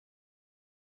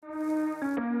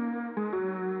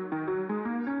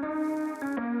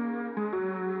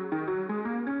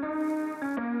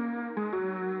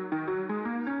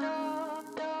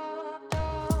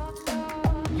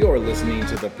You're listening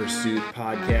to the Pursuit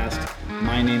Podcast.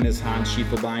 My name is Hans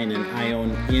Schiefelbein and I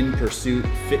own In Pursuit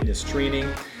Fitness Training.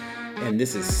 And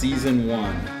this is season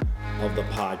 1 of the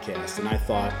podcast. And I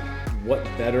thought, what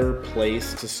better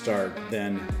place to start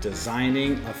than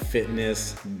designing a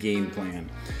fitness game plan?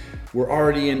 We're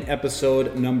already in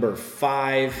episode number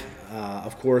 5.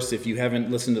 Of course, if you haven't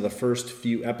listened to the first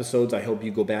few episodes, I hope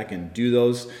you go back and do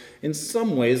those. In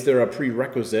some ways, they're a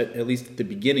prerequisite, at least at the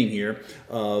beginning here,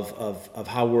 of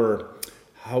how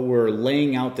we're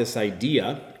laying out this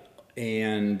idea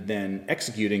and then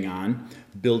executing on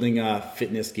building a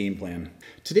fitness game plan.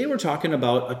 Today, we're talking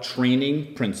about a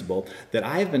training principle that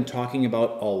I have been talking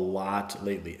about a lot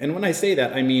lately. And when I say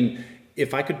that, I mean,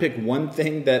 if I could pick one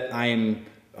thing that I'm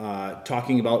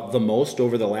talking about the most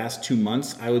over the last 2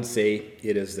 months, I would say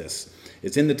it is this.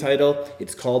 It's in the title.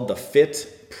 It's called the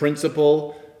FITT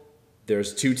Principle.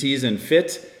 There's 2 T's in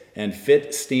FITT, and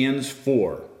FITT stands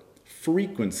for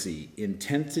frequency,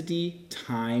 intensity,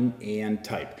 time, and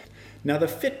type. Now, the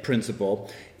FITT Principle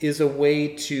is a way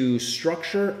to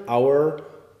structure our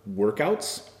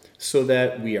workouts so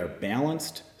that we are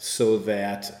balanced, so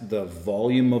that the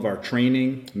volume of our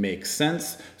training makes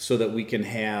sense, so that we can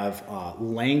have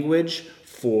language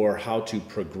for how to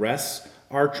progress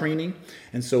our training.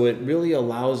 And so it really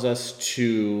allows us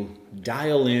to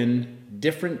dial in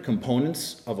different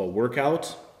components of a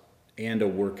workout and a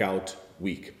workout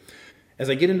week. As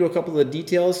I get into a couple of the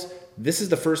details, this is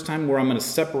the first time where I'm going to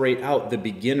separate out the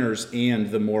beginners and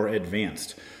the more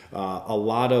advanced. A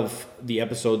lot of the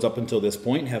episodes up until this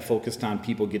point have focused on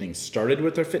people getting started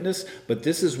with their fitness, but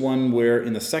this is one where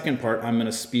in the second part, I'm going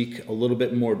to speak a little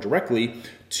bit more directly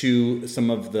to some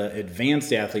of the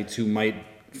advanced athletes who might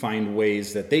find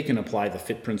ways that they can apply the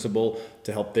FITT principle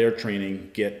to help their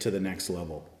training get to the next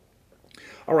level.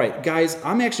 All right, guys,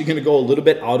 I'm actually going to go a little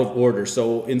bit out of order.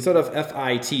 So instead of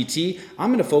FITT, I'm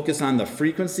going to focus on the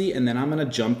frequency and then I'm going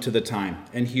to jump to the time.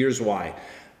 And here's why.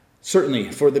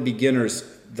 Certainly for the beginners,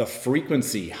 the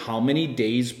frequency, how many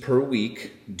days per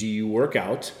week do you work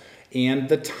out, and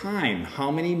the time, how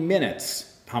many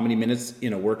minutes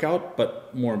in a workout,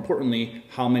 but more importantly,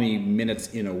 how many minutes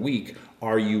in a week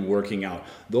are you working out?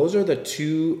 Those are the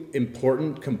 2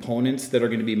 important components that are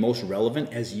going to be most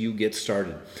relevant as you get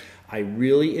started. I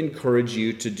really encourage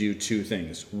you to do 2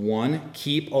 things. 1,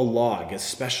 keep a log,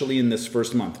 especially in this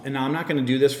first month. And now I'm not going to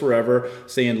do this forever,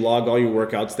 saying log all your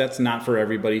workouts. That's not for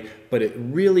everybody, but it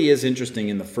really is interesting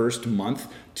in the first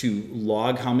month to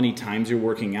log how many times you're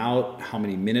working out, how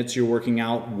many minutes you're working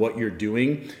out, what you're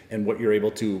doing, and what you're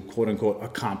able to quote unquote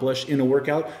accomplish in a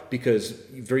workout, because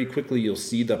very quickly you'll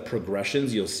see the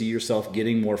progressions, you'll see yourself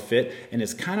getting more fit, and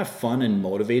it's kind of fun and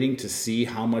motivating to see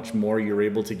how much more you're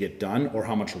able to get done or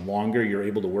how much longer you're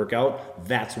able to work out.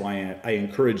 That's why I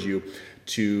encourage you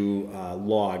to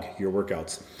log your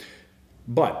workouts.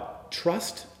 But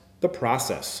trust the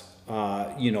process.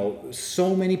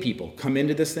 So many people come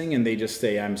into this thing and they just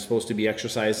say, I'm supposed to be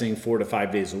exercising 4 to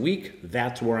 5 days a week.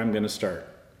 That's where I'm going to start.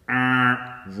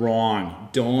 Wrong.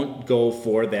 Don't go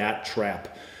for that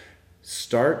trap.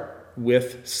 Start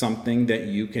with something that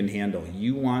you can handle.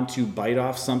 You want to bite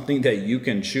off something that you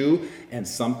can chew and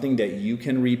something that you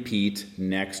can repeat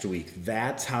next week.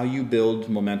 That's how you build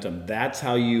momentum. That's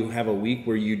how you have a week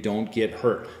where you don't get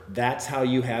hurt. That's how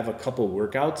you have a couple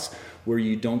workouts where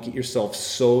you don't get yourself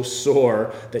so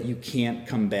sore that you can't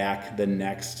come back the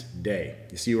next day.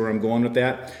 You see where I'm going with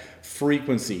that?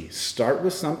 Frequency. Start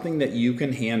with something that you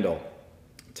can handle.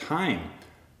 Time.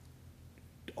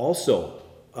 Also,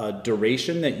 a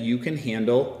duration that you can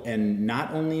handle, and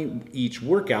not only each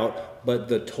workout, but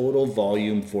the total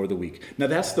volume for the week. Now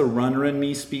that's the runner in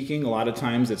me speaking. A lot of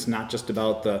times it's not just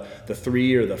about the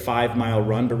 3 or the 5 mile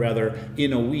run, but rather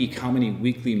in a week, how many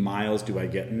weekly miles do I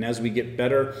get? And as we get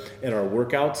better at our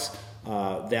workouts,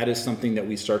 that is something that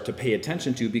we start to pay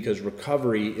attention to, because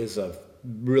recovery is a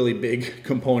really big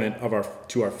component of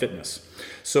our fitness.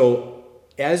 So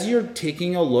as you're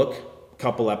taking a look a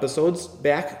couple episodes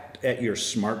back at your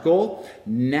SMART goal,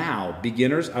 now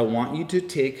beginners, I want you to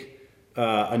take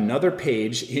another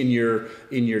page in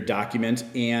your document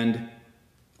and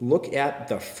look at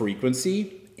the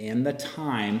frequency and the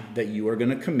time that you are going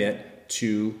to commit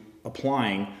to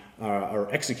applying or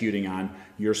executing on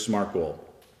your SMART goal.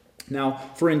 Now,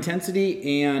 for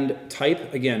intensity and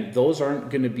type, again, those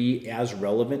aren't going to be as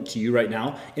relevant to you right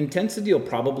now. Intensity will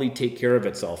probably take care of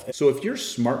itself. So if your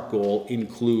SMART goal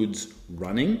includes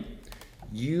running,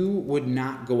 you would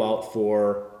not go out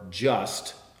for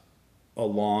just a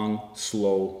long,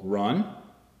 slow run.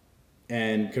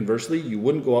 And conversely, you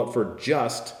wouldn't go out for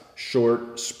just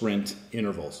short sprint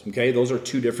intervals. Okay, those are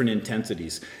two different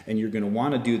intensities, and you're going to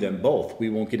want to do them both. We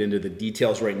won't get into the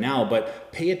details right now,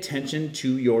 but pay attention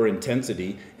to your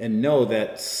intensity and know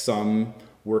that some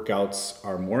workouts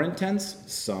are more intense,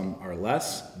 some are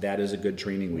less. That is a good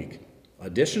training week.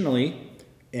 Additionally,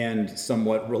 and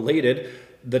somewhat related,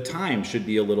 the time should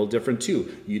be a little different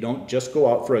too. You don't just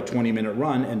go out for a 20-minute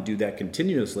run and do that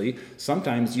continuously.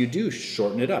 Sometimes you do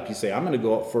shorten it up. You say, I'm going to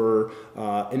go out for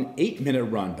an 8-minute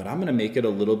run, but I'm going to make it a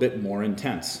little bit more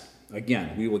intense.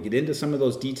 Again, we will get into some of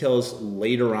those details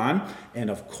later on.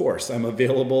 And of course, I'm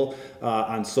available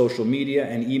on social media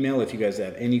and email. If you guys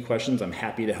have any questions, I'm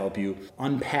happy to help you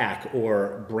unpack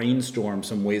or brainstorm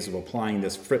some ways of applying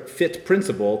this FITT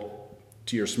principle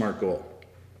to your SMART goal.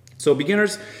 So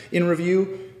beginners, in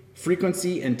review,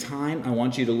 frequency and time, I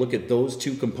want you to look at those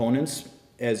two components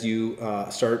as you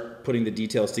start putting the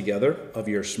details together of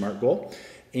your SMART goal.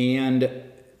 And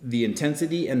the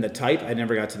intensity and the type, I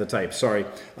never got to the type, sorry.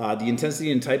 The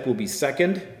intensity and type will be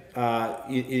second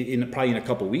probably in a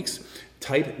couple weeks.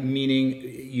 Type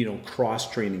meaning,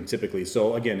 cross training typically.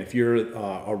 So again, if you're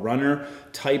a runner,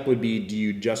 type would be, do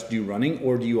you just do running,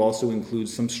 or do you also include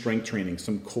some strength training,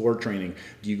 some core training?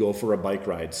 Do you go for a bike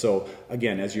ride? So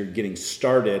again, as you're getting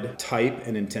started, type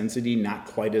and intensity, not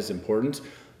quite as important,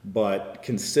 but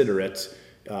consider it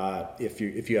if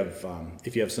you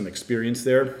have some experience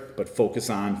there, but focus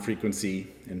on frequency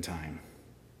and time.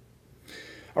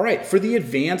 All right, for the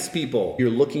advanced people, you're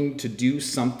looking to do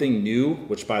something new,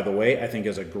 which by the way, I think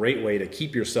is a great way to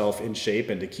keep yourself in shape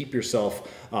and to keep yourself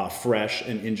fresh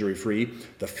and injury-free.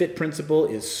 The FITT principle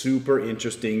is super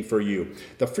interesting for you.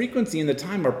 The frequency and the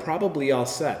time are probably all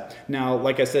set. Now,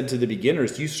 like I said to the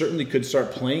beginners, you certainly could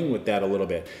start playing with that a little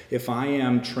bit. If I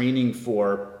am training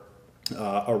for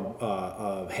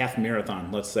a half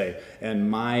marathon, let's say,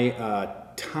 and my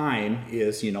time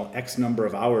is X number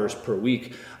of hours per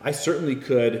week, I certainly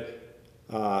could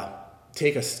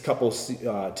take a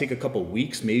couple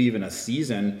weeks, maybe even a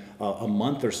season, a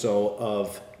month or so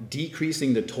of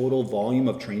decreasing the total volume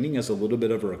of training as a little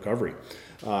bit of a recovery.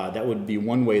 That would be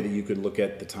one way that you could look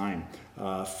at the time.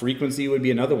 Frequency would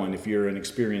be another one. If you're an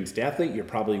experienced athlete, you're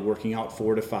probably working out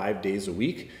 4 to 5 days a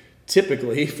week.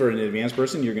 Typically, for an advanced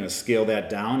person, you're going to scale that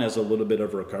down as a little bit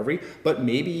of recovery, but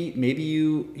maybe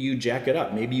you jack it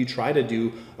up. Maybe you try to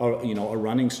do a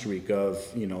running streak of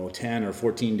 10 or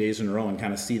 14 days in a row and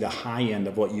kind of see the high end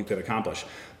of what you could accomplish.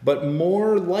 But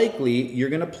more likely, you're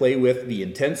going to play with the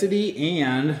intensity,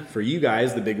 and for you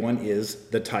guys, the big one is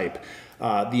the type.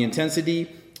 The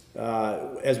intensity,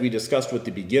 as we discussed with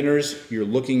the beginners, you're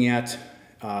looking at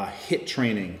HIIT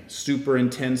training, super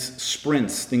intense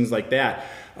sprints, things like that.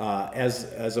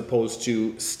 As opposed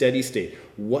to steady state.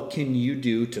 What can you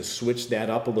do to switch that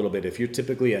up a little bit? If you're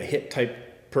typically a HIIT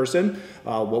type person,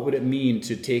 what would it mean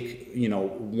to take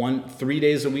 3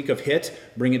 days a week of HIIT,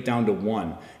 bring it down to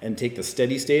 1, and take the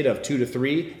steady state of 2 to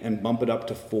 3 and bump it up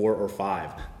to 4 or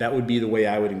 5? That would be the way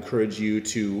I would encourage you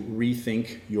to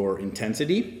rethink your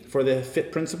intensity for the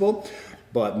FITT principle.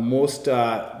 But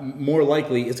more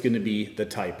likely it's going to be the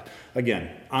type. Again,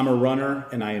 I'm a runner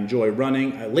and I enjoy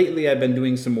running. Lately I've been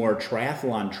doing some more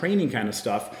triathlon training kind of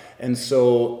stuff, and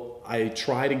so I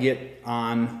try to get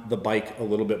on the bike a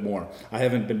little bit more. I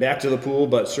haven't been back to the pool,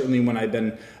 but certainly when I've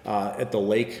been at the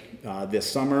lake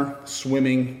this summer,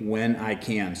 swimming when I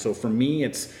can. So for me,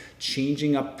 it's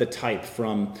changing up the type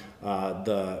from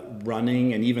the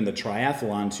running and even the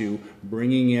triathlon to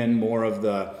bringing in more of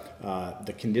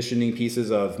the conditioning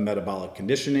pieces of metabolic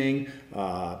conditioning,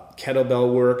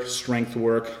 kettlebell work, strength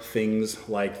work, things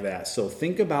like that. So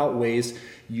think about ways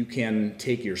you can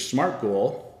take your SMART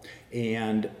goal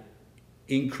and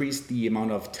increase the amount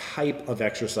of type of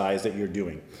exercise that you're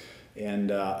doing.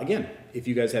 And again, if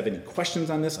you guys have any questions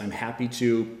on this, I'm happy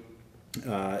to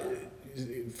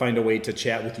find a way to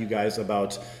chat with you guys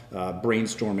about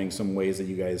brainstorming some ways that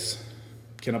you guys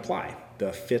can apply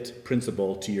the FITT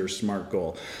principle to your SMART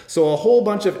goal. So a whole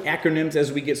bunch of acronyms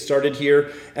as we get started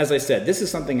here. As I said, this is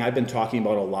something I've been talking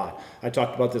about a lot. I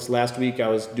talked about this last week. I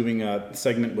was doing a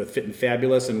segment with Fit and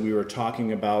Fabulous, and we were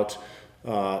talking about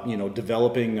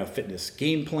developing a fitness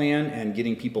game plan and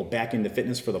getting people back into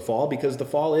fitness for the fall, because the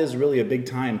fall is really a big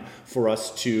time for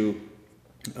us to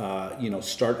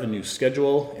start a new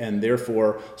schedule and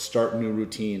therefore start new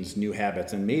routines, new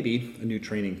habits, and maybe a new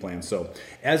training plan. So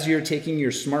as you're taking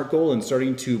your SMART goal and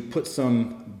starting to put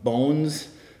some bones,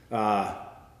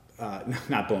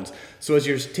 not bones. So as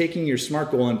you're taking your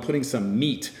SMART goal and putting some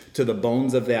meat to the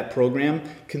bones of that program,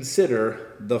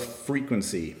 consider the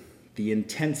frequency, the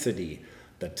intensity,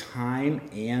 the time,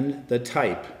 and the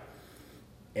type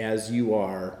as you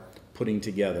are putting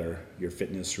together your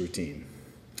fitness routine.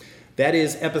 That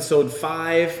is episode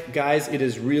 5. Guys, it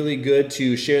is really good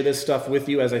to share this stuff with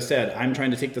you. As I said, I'm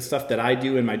trying to take the stuff that I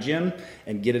do in my gym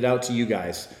and get it out to you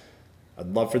guys. I'd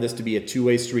love for this to be a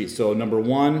two-way street. So number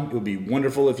one, it would be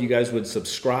wonderful if you guys would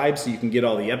subscribe so you can get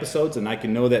all the episodes and I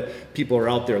can know that people are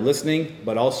out there listening.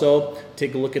 But also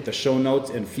take a look at the show notes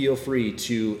and feel free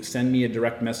to send me a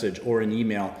direct message or an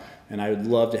email. And I would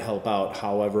love to help out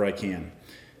however I can.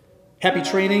 Happy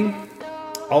training,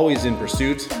 always in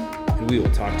pursuit, and we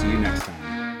will talk to you next time.